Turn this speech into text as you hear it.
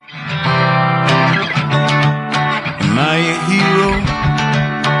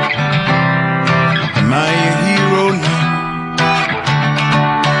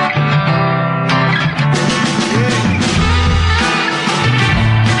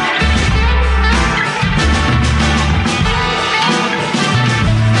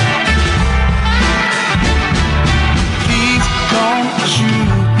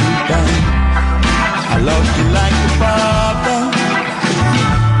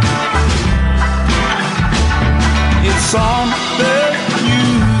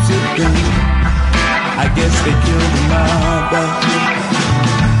guess they killed the mother.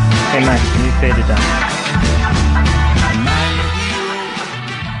 Hey Max, can you fade it down?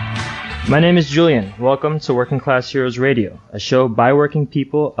 My name is Julian. Welcome to Working Class Heroes Radio, a show by working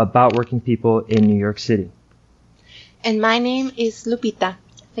people about working people in New York City. And my name is Lupita.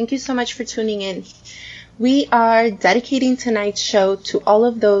 Thank you so much for tuning in. We are dedicating tonight's show to all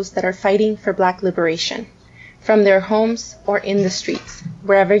of those that are fighting for Black liberation, from their homes or in the streets.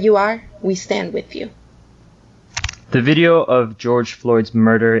 Wherever you are, we stand with you. The video of George Floyd's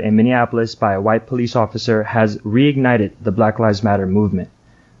murder in Minneapolis by a white police officer has reignited the Black Lives Matter movement.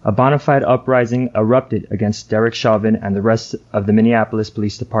 A bona fide uprising erupted against Derek Chauvin and the rest of the Minneapolis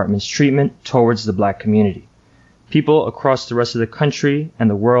Police Department's treatment towards the Black community. People across the rest of the country and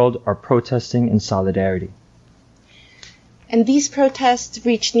the world are protesting in solidarity. And these protests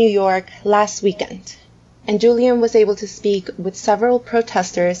reached New York last weekend. And Julian was able to speak with several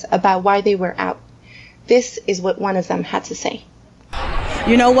protesters about why they were out. This is what one of them had to say.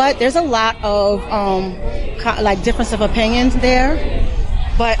 You know what? There's a lot of difference of opinions there.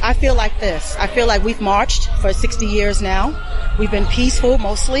 But I feel like this. I feel like we've marched for 60 years now. We've been peaceful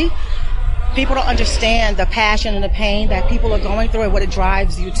mostly. People don't understand the passion and the pain that people are going through and what it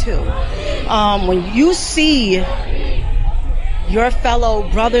drives you to. When you see your fellow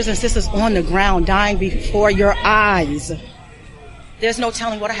brothers and sisters on the ground dying before your eyes, there's no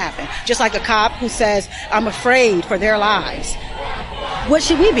telling what'll happen. Just like a cop who says, I'm afraid for their lives. What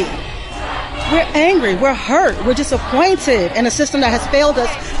should we be? We're angry, we're hurt, we're disappointed in a system that has failed us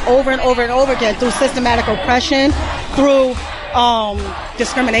over and over and over again through systematic oppression, through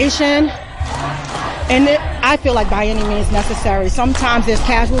discrimination. And I feel like by any means necessary. Sometimes there's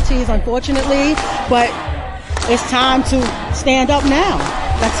casualties, unfortunately, but it's time to stand up now.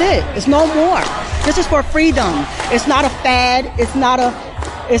 That's it. It's no more. This is for freedom. It's not a fad. It's not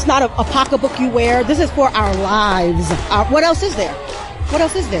a pocketbook you wear. This is for our lives. What else is there? What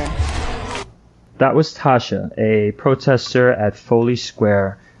else is there? That was Tasha, a protester at Foley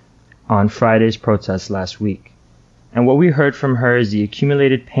Square on Friday's protest last week. And what we heard from her is the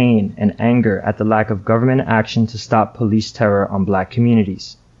accumulated pain and anger at the lack of government action to stop police terror on Black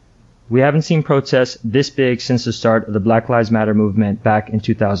communities. We haven't seen protests this big since the start of the Black Lives Matter movement back in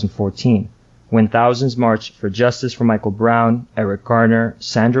 2014, when thousands marched for justice for Michael Brown, Eric Garner,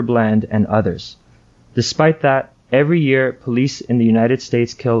 Sandra Bland, and others. Despite that, every year, police in the United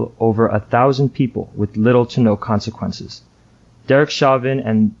States kill over 1,000 people with little to no consequences. Derek Chauvin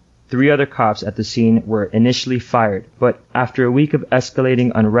and 3 other cops at the scene were initially fired, but after a week of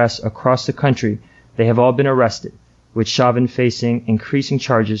escalating unrest across the country, they have all been arrested, with Chauvin facing increasing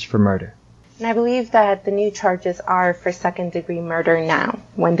charges for murder. And I believe that the new charges are for second-degree murder now,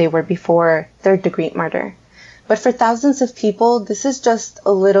 when they were before third-degree murder. But for thousands of people, this is just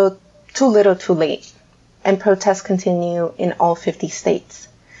a little too late. And protests continue in all 50 states.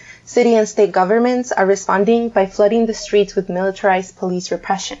 City and state governments are responding by flooding the streets with militarized police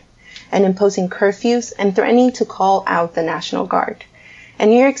repression and imposing curfews and threatening to call out the National Guard.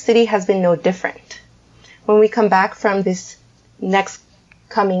 And New York City has been no different. When we come back from this next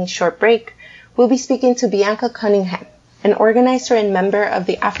coming short break, we'll be speaking to Bianca Cunningham, an organizer and member of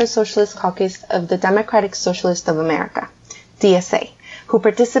the AfroSocialist Caucus of the Democratic Socialists of America, DSA, who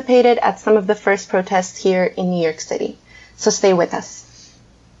participated at some of the first protests here in New York City. So stay with us.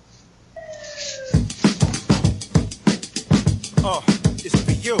 Oh, it's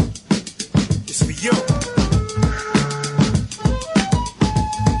for you. It's for you.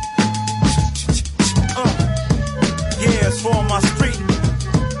 Yeah, it's for my street.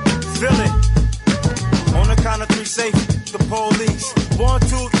 Feel it. On the count of 3, say the police. 1,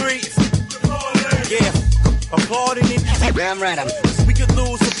 2, 3. Yeah, applauding it. Damn right,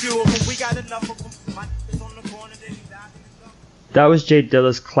 That was J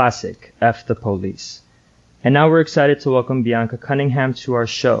Dilla's classic, F the Police. And now we're excited to welcome Bianca Cunningham to our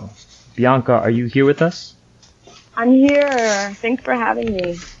show. Bianca, are you here with us? I'm here. Thanks for having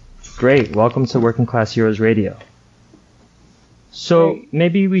me. Great. Welcome to Working Class Heroes Radio. So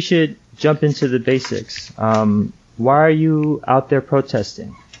maybe we should jump into the basics. Why are you out there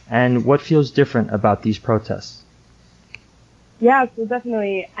protesting? And what feels different about these protests? Yeah, so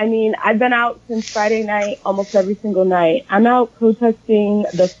definitely. I mean, I've been out since Friday night, almost every single night. I'm out protesting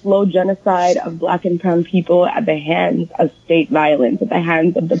the slow genocide of Black and brown people at the hands of state violence, at the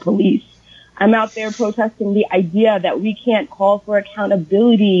hands of the police. I'm out there protesting the idea that we can't call for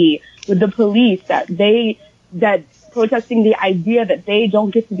accountability with the police, that protesting the idea that they don't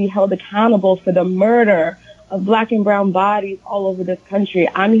get to be held accountable for the murder of Black and brown bodies all over this country.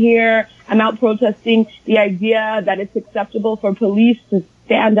 I'm out protesting the idea that it's acceptable for police to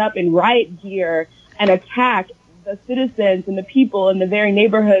stand up in riot gear and attack the citizens and the people in the very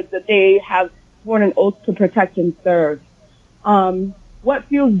neighborhoods that they have sworn an oath to protect and serve. What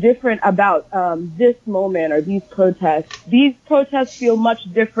feels different about this moment or these protests? These protests feel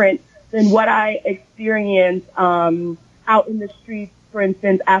much different than what I experienced out in the streets, for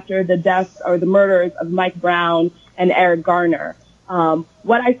instance, after the deaths or the murders of Mike Brown and Eric Garner.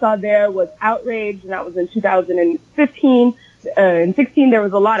 What I saw there was outrage, and that was in 2015. In 16, there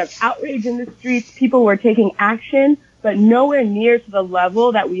was a lot of outrage in the streets. People were taking action, but nowhere near to the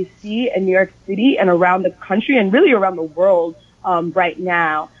level that we see in New York City and around the country and really around the world right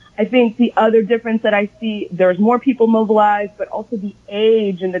now. I think the other difference that I see, there's more people mobilized, but also the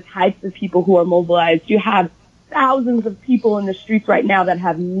age and the types of people who are mobilized. You have thousands of people in the streets right now that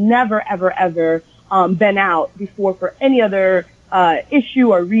have never, ever, ever been out before for any other issue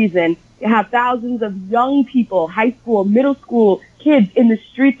or reason. You have thousands of young people, high school, middle school kids in the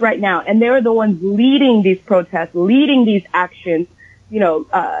streets right now, and they're the ones leading these protests, leading these actions,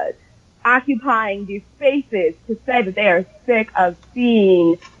 occupying these spaces to say that they are sick of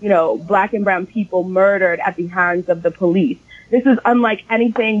seeing, Black and brown people murdered at the hands of the police. This is unlike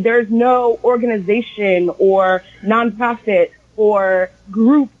anything. There's no organization or nonprofit or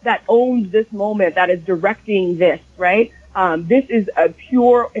group that owns this moment that is directing this, right? This is a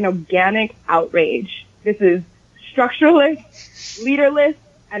pure and organic outrage. This is structureless, leaderless,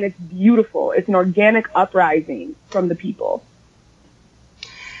 and it's beautiful. It's an organic uprising from the people.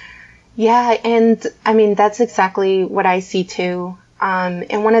 Yeah, and I mean, that's exactly what I see too.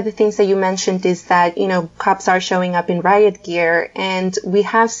 And one of the things that you mentioned is that, cops are showing up in riot gear, and we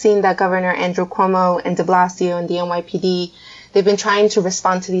have seen that Governor Andrew Cuomo and de Blasio and the NYPD, they've been trying to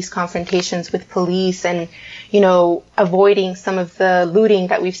respond to these confrontations with police and, avoiding some of the looting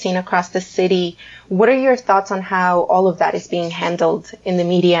that we've seen across the city. What are your thoughts on how all of that is being handled in the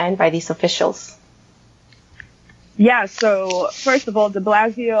media and by these officials? Yeah, so first of all, de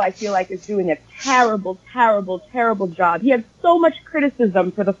Blasio, I feel like, is doing a terrible, terrible, terrible job. He had so much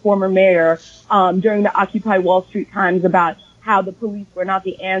criticism for the former mayor during the Occupy Wall Street times about how the police were not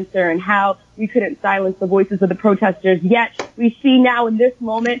the answer and how we couldn't silence the voices of the protesters. Yet we see now in this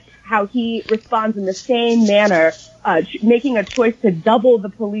moment how he responds in the same manner, making a choice to double the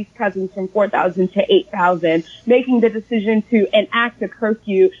police presence from 4,000 to 8,000, making the decision to enact a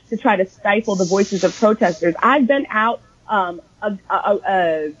curfew to try to stifle the voices of protesters. I've been out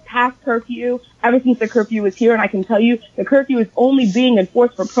past curfew ever since the curfew was here, and I can tell you the curfew is only being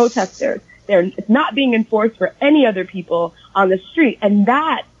enforced for protesters. It's not being enforced for any other people on the street, and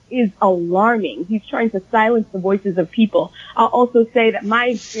that is alarming. He's trying to silence the voices of people. I'll also say that my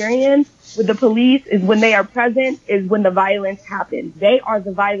experience with the police is when they are present is when the violence happens. They are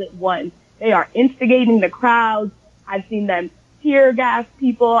the violent ones. They are instigating the crowds. I've seen them tear gas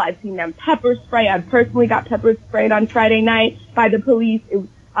people. I've seen them pepper spray. I personally got pepper sprayed on Friday night by the police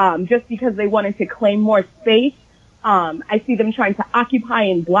just because they wanted to claim more space. I see them trying to occupy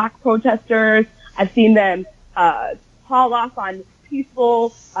in Black protesters. I've seen them haul off on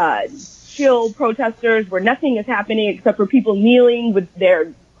peaceful, chill protesters where nothing is happening except for people kneeling with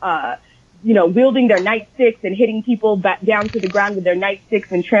their, wielding their nightsticks and hitting people back down to the ground with their nightsticks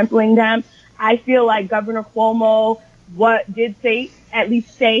and trampling them. I feel like Governor Cuomo did at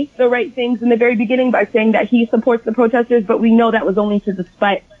least say the right things in the very beginning by saying that he supports the protesters, but we know that was only to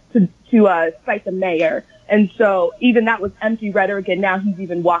spite the mayor. And so even that was empty rhetoric, and now he's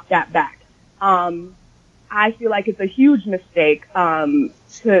even walked that back. I feel like it's a huge mistake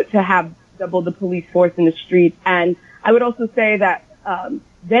to have double the police force in the streets. And I would also say that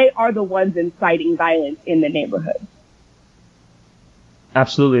they are the ones inciting violence in the neighborhood.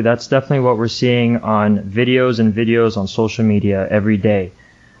 Absolutely. That's definitely what we're seeing on videos on social media every day.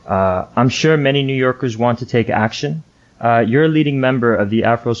 I'm sure many New Yorkers want to take action. You're a leading member of the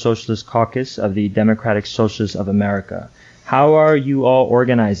AfroSocialist Caucus of the Democratic Socialists of America. How are you all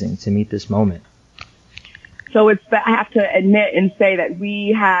organizing to meet this moment? So I have to admit and say that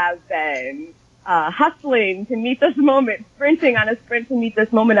we have been hustling to meet this moment, sprinting on a sprint to meet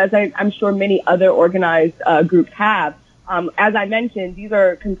this moment, as I'm sure many other organized groups have. As I mentioned, these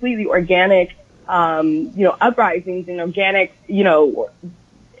are completely organic, uprisings and organic,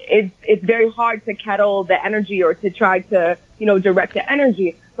 it's very hard to kettle the energy or to try to, direct the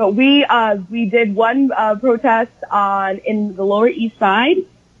energy. But we did one protest in the Lower East Side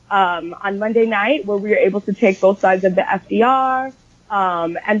on Monday night, where we were able to take both sides of the FDR.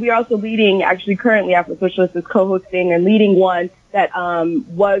 And we are also leading, actually currently AfroSocialist is co-hosting and leading one that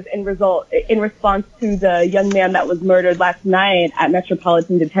was in response to the young man that was murdered last night at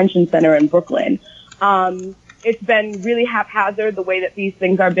Metropolitan Detention Center in Brooklyn. it's been really haphazard the way that these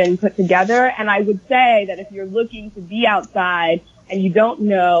things are being put together. And I would say that if you're looking to be outside and you don't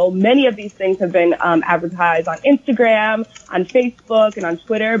know, many of these things have been advertised on Instagram, on Facebook, and on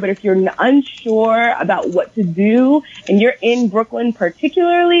Twitter. But if you're unsure about what to do and you're in Brooklyn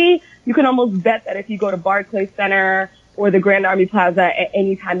particularly, you can almost bet that if you go to Barclays Center or the Grand Army Plaza at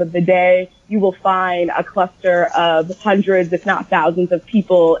any time of the day, you will find a cluster of hundreds, if not thousands, of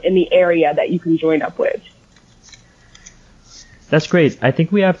people in the area that you can join up with. That's great. I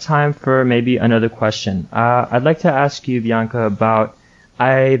think we have time for maybe another question. I'd like to ask you, Bianca, about,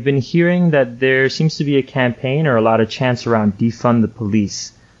 I've been hearing that there seems to be a campaign or a lot of chants around defund the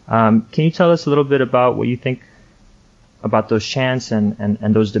police. Can you tell us a little bit about what you think about those chants and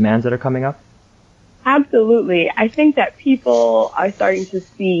those demands that are coming up? Absolutely. I think that people are starting to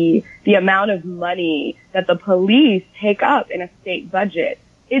see the amount of money that the police take up in a state budget.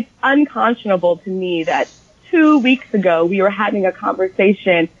 It's unconscionable to me that 2 weeks ago, we were having a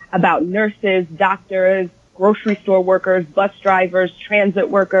conversation about nurses, doctors, grocery store workers, bus drivers, transit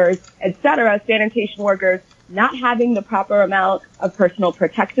workers, etc., sanitation workers, not having the proper amount of personal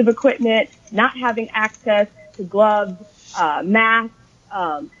protective equipment, not having access to gloves, masks,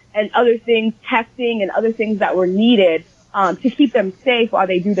 and other things, testing and other things that were needed to keep them safe while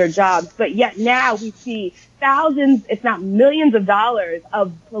they do their jobs. But yet now we see thousands, if not millions of dollars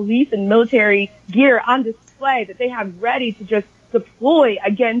of police and military gear on display that they have ready to just deploy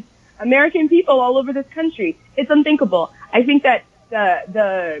against American people all over this country. It's unthinkable. I think that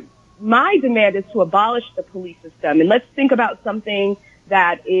my demand is to abolish the police system, and let's think about something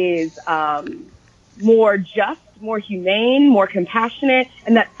that is more just, more humane, more compassionate,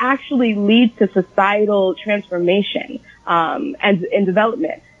 and that actually leads to societal transformation and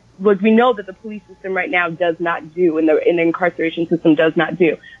development. What we know that the police system right now does not do, and the incarceration system does not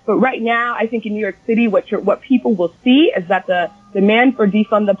do. But right now, I think in New York City, what people will see is that the demand for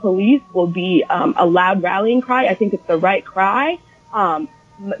defund the police will be a loud rallying cry. I think it's the right cry.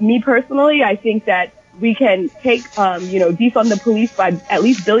 Me personally, I think that we can take, defund the police by at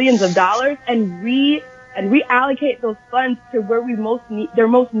least billions of dollars and reallocate those funds to where they're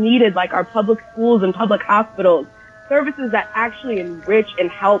most needed, like our public schools and public hospitals. Services that actually enrich and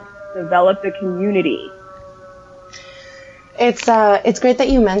help develop the community. It's great that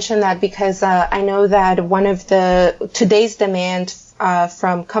you mentioned that, because I know that one of today's demand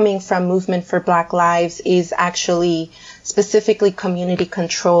coming from Movement for Black Lives is actually specifically community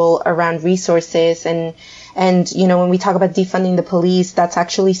control around resources, and when we talk about defunding the police, that's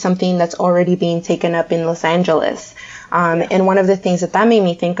actually something that's already being taken up in Los Angeles. And one of the things that made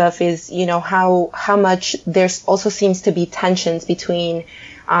me think of is, how much there's also seems to be tensions between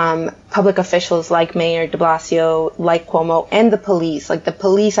public officials like Mayor de Blasio, like Cuomo, and the police. Like, the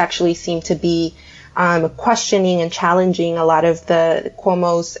police actually seem to be questioning and challenging a lot of the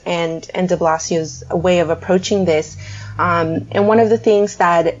Cuomo's and de Blasio's way of approaching this. And one of the things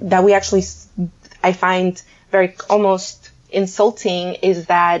that we actually, I find very almost insulting, is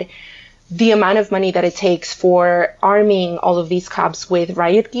that the amount of money that it takes for arming all of these cops with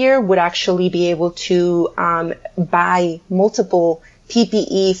riot gear would actually be able to buy multiple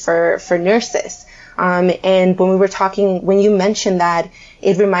PPE for nurses. And when you mentioned that,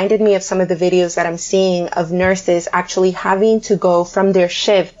 it reminded me of some of the videos that I'm seeing of nurses actually having to go from their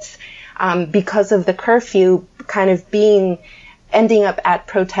shifts because of the curfew, kind of ending up at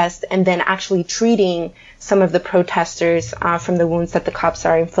protest and then actually treating some of the protesters from the wounds that the cops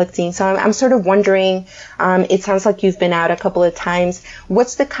are inflicting. So I'm sort of wondering, it sounds like you've been out a couple of times.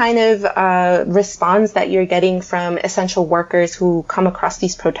 What's the kind of response that you're getting from essential workers who come across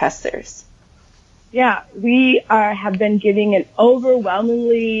these protesters? Yeah, we have been giving an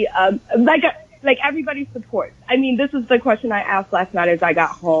overwhelmingly, like everybody supports. I mean, this is the question I asked last night as I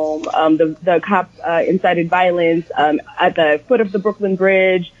got home. The cops incited violence at the foot of the Brooklyn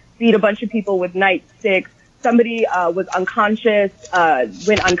Bridge, beat a bunch of people with nightsticks. Somebody was unconscious,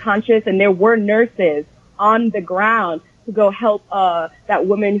 went unconscious, and there were nurses on the ground to go help that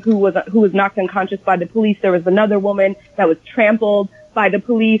woman who was knocked unconscious by the police. There was another woman that was trampled by the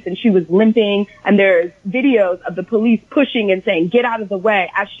police, and she was limping, and there's videos of the police pushing and saying, "Get out of the way,"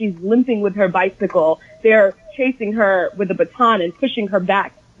 as she's limping with her bicycle. They're chasing her with a baton and pushing her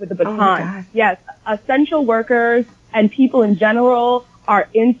back with a baton. Oh, yes, essential workers and people in general are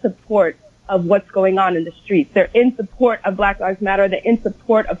in support of what's going on in the streets. They're in support of Black Lives Matter. They're in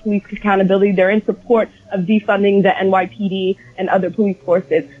support of police accountability. They're in support of defunding the NYPD and other police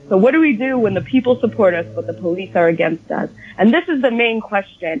forces. So what do we do when the people support us but the police are against us? And this is the main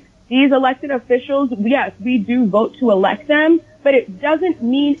question. These elected officials, yes, we do vote to elect them, but it doesn't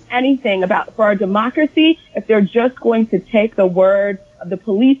mean anything for our democracy if they're just going to take the word of the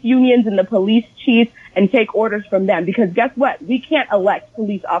police unions and the police chiefs and take orders from them. Because guess what? We can't elect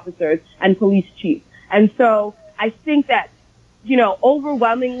police officers and police chiefs. And so I think that,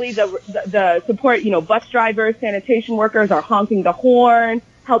 overwhelmingly the support, bus drivers, sanitation workers are honking the horn,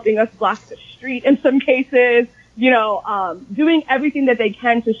 helping us block the street in some cases, doing everything that they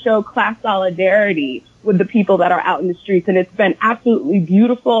can to show class solidarity with the people that are out in the streets. And it's been absolutely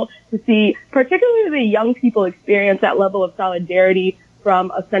beautiful to see, particularly the young people experience that level of solidarity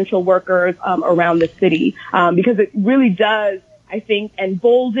from essential workers around the city, because it really does, I think,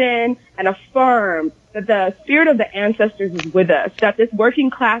 embolden and affirm that the spirit of the ancestors is with us, that this working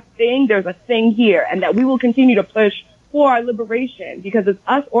class thing, there's a thing here, and that we will continue to push for our liberation, because it's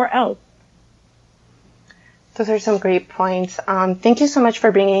us or else. Those are some great points. Thank you so much for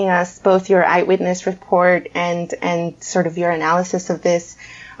bringing us both your eyewitness report and sort of your analysis of this.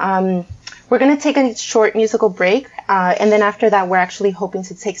 We're going to take a short musical break, and then after that, we're actually hoping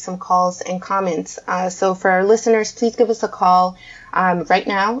to take some calls and comments. So for our listeners, please give us a call right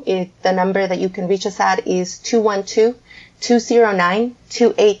now. The number that you can reach us at is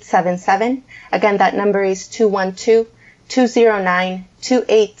 212-209-2877. Again, that number is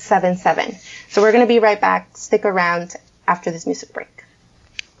 212-209-2877. So we're going to be right back. Stick around after this music break.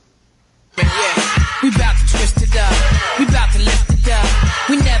 Yeah, we about to twist it up. We about to lift it up.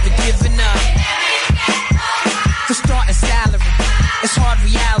 We never giving up. The starting salary, it's hard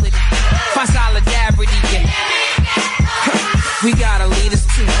reality. Find solidarity, yeah. We gotta lead us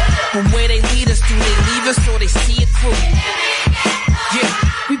too. But where they lead us to, they leave us or they see it through. Yeah,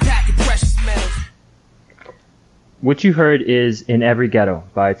 we packing precious metals. What you heard is In Every Ghetto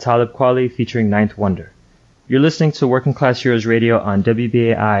by Talib Kweli featuring Ninth Wonder. You're listening to Working Class Heroes Radio on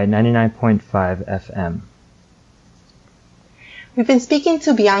WBAI 99.5 FM. We've been speaking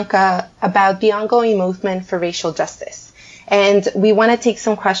to Bianca about the ongoing movement for racial justice, and we want to take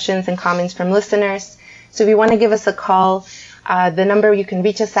some questions and comments from listeners. So if you want to give us a call, the number you can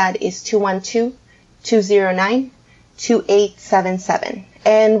reach us at is 212-209-2877.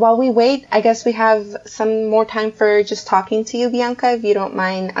 And while we wait, I guess we have some more time for just talking to you, Bianca, if you don't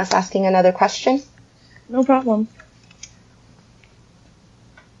mind us asking another question. No problem.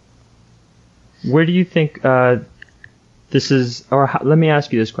 Where do you think this is, let me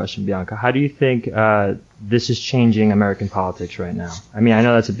ask you this question, Bianca. How do you think this is changing American politics right now? I mean, I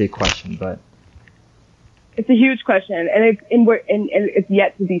know that's a big question, but... It's a huge question, and it's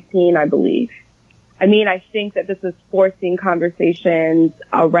yet to be seen, I believe. I mean, I think that this is forcing conversations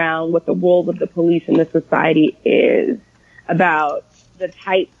around what the role of the police in the society is, about the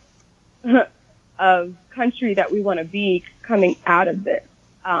type of country that we want to be coming out of this.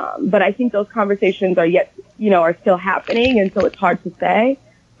 But I think those conversations are are still happening, and so it's hard to say.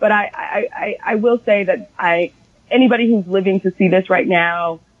 But I will say that anybody who's living to see this right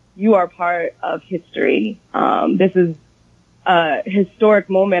now, you are part of history. This is a historic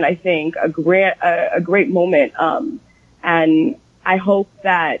moment, I think, a great moment. And I hope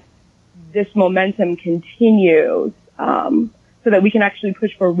that this momentum continues, so that we can actually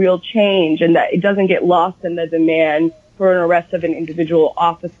push for real change and that it doesn't get lost in the demand for an arrest of an individual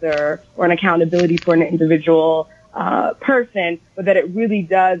officer or an accountability for an individual person, but that it really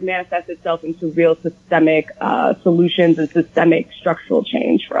does manifest itself into real systemic solutions and systemic structural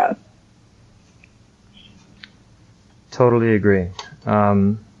change for us. Totally agree.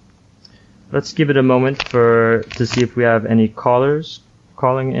 Let's give it a moment to see if we have any callers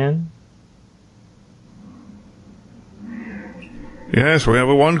calling in. Yes, we have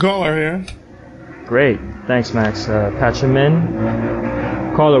one caller here. Great. Thanks, Max. Patch him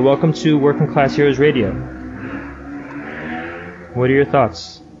in. Caller, welcome to Working Class Heroes Radio. What are your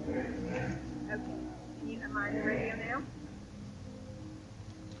thoughts? Okay. Am I on the radio now?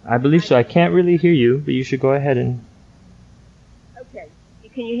 I believe so. I can't really hear you, but you should go ahead and... Okay.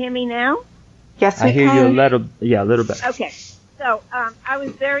 Can you hear me now? Yes, we I hear can. you a little bit. Okay. So I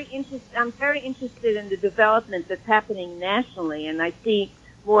was very interested. I'm very interested in the development that's happening nationally, and I see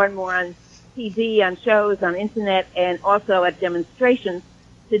more and more on TV, on shows, on internet, and also at demonstrations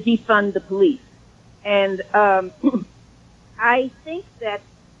to defund the police. And I think that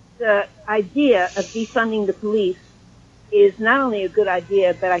the idea of defunding the police is not only a good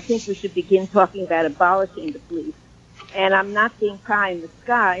idea, but I think we should begin talking about abolishing the police. And I'm not being pie in the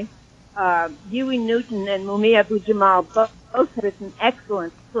sky. Huey Newton and Mumia Abu-Jamal both have written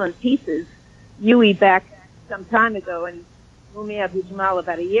excellent pieces. Huey back some time ago and Mumia Abu-Jamal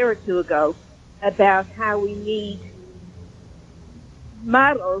about a year or two ago about how we need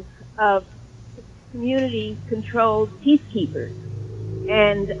models of community-controlled peacekeepers,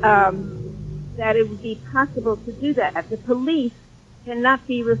 and that it would be possible to do that. The police cannot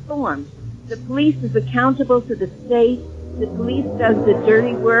be reformed. The police is accountable to the state. The police does the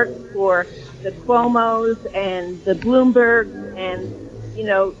dirty work for the Cuomos and the Bloomberg and,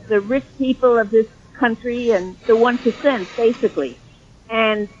 the rich people of this country and the 1%, basically.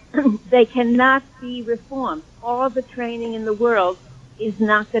 And they cannot be reformed. All the training in the world is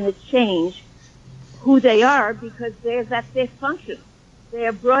not going to change who they are because that's their function. They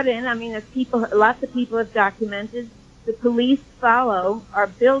are brought in. I mean, lots of people have documented, the police are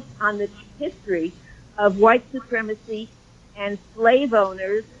built on the history of white supremacy and slave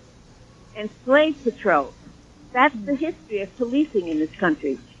owners and slave patrols. That's the history of policing in this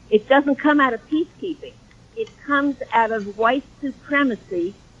country. It doesn't come out of peacekeeping. It comes out of white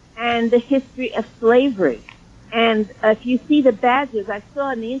supremacy and the history of slavery. And if you see the badges, I saw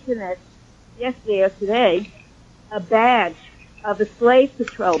on the internet yesterday or today a badge of a slave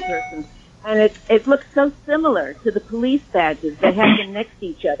patrol person, and it looks so similar to the police badges. They have them next to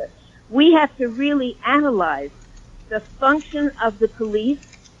each other. We have to really analyze the function of the police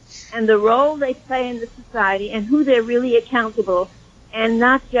and the role they play in the society and who they're really accountable, and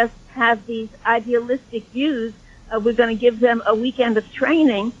not just have these idealistic views of we're going to give them a weekend of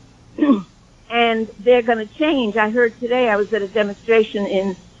training and they're going to change. I heard today, I was at a demonstration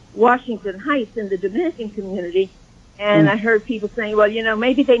in Washington Heights in the Dominican community, and I heard people saying, well,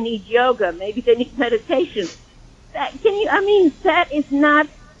 maybe they need yoga, maybe they need meditation. That is not,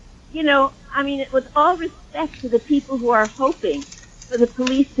 with all respect to the people who are hoping for the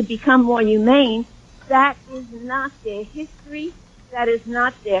police to become more humane, that is not their history, that is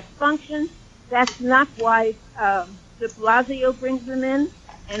not their function, that's not why de Blasio brings them in,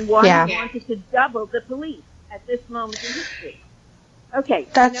 and why he wanted to double the police at this moment in history. Okay.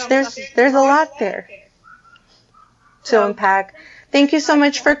 There's a lot there to unpack. Thank you so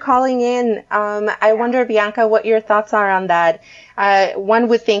much for calling in. I wonder, Bianca, what your thoughts are on that. One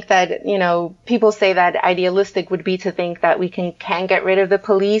would think that, people say that idealistic would be to think that we can get rid of the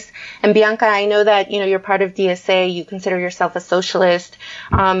police. And Bianca, I know that, you're part of DSA. You consider yourself a socialist.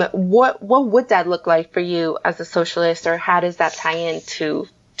 What would that look like for you as a socialist, or how does that tie into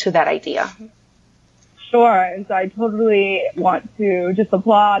that idea? Sure. And so I totally want to just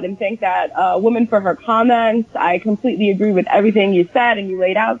applaud and thank that woman for her comments. I completely agree with everything you said and you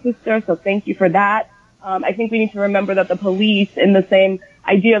laid out, sister. So thank you for that. I think we need to remember that the police, in the same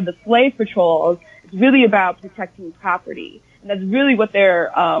idea of the slave patrols, is really about protecting property. And that's really what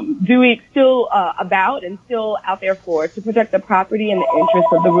they're doing, still about and still out there for, to protect the property and the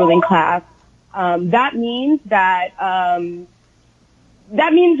interests of the ruling class. That means that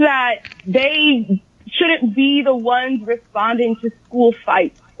they shouldn't be the ones responding to school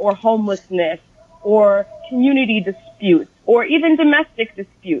fights or homelessness or community disputes or even domestic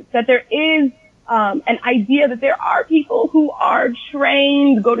disputes. That there is an idea that there are people who are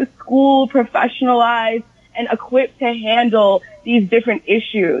trained, go to school, professionalized, and equipped to handle these different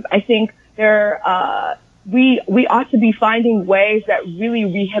issues. I think we ought to be finding ways that really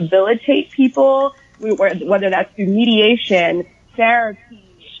rehabilitate people, whether that's through mediation, therapy,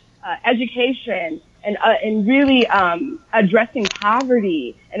 education, and really addressing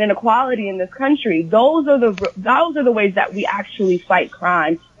poverty and inequality in this country. Those are the ways that we actually fight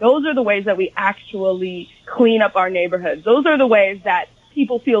crime. Those are the ways that we actually clean up our neighborhoods. Those are the ways that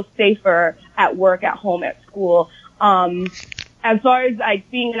people feel safer at work, at home, at school. As far as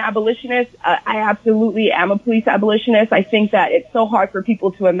being an abolitionist, I absolutely am a police abolitionist. I think that it's so hard for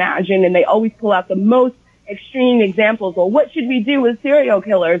people to imagine, and they always pull out the most extreme examples. Well, what should we do with serial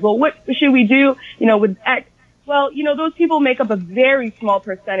killers? Well, what should we do, with X? Well, those people make up a very small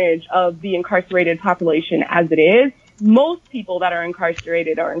percentage of the incarcerated population as it is. Most people that are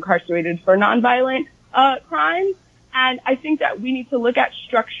incarcerated for nonviolent crimes. And I think that we need to look at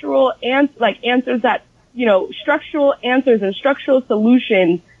structural answers that, structural answers and structural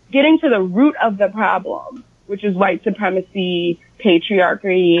solutions, getting to the root of the problem, which is white supremacy,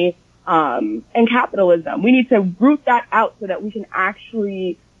 patriarchy, and capitalism. We need to root that out so that we can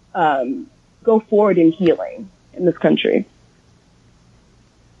actually go forward in healing in this country.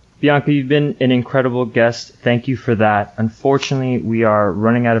 Bianca, you've been an incredible guest. Thank you for that. Unfortunately, we are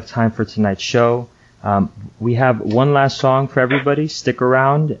running out of time for tonight's show. We have one last song for everybody. Stick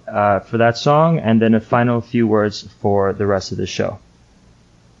around for that song, and then a final few words for the rest of the show.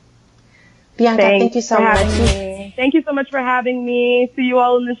 Bianca, thank you so much. Thank you so much for having me. See you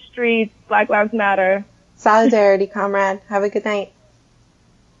all in the streets. Black Lives Matter. Solidarity, comrade. Have a good night.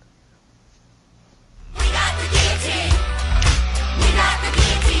 We got the guillotine. We got the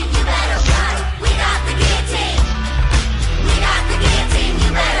guillotine.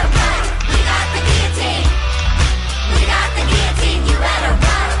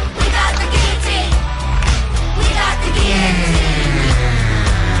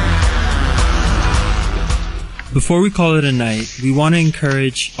 Before we call it a night, we want to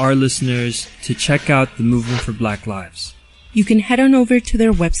encourage our listeners to check out the Movement for Black Lives. You can head on over to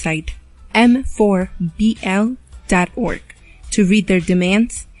their website, m4bl.org, to read their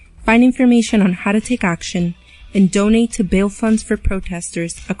demands, find information on how to take action, and donate to bail funds for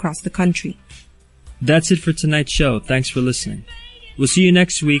protesters across the country. That's it for tonight's show. Thanks for listening. We'll see you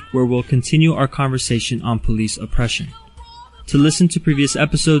next week, where we'll continue our conversation on police oppression. To listen to previous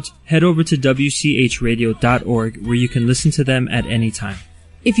episodes, head over to wchradio.org, where you can listen to them at any time.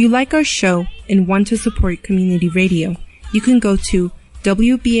 If you like our show and want to support community radio, you can go to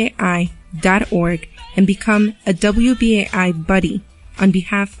WBAI.org and become a WBAI buddy on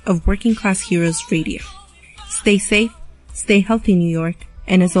behalf of Working Class Heroes Radio. Stay safe, stay healthy, New York,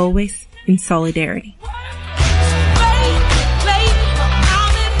 and as always, in solidarity.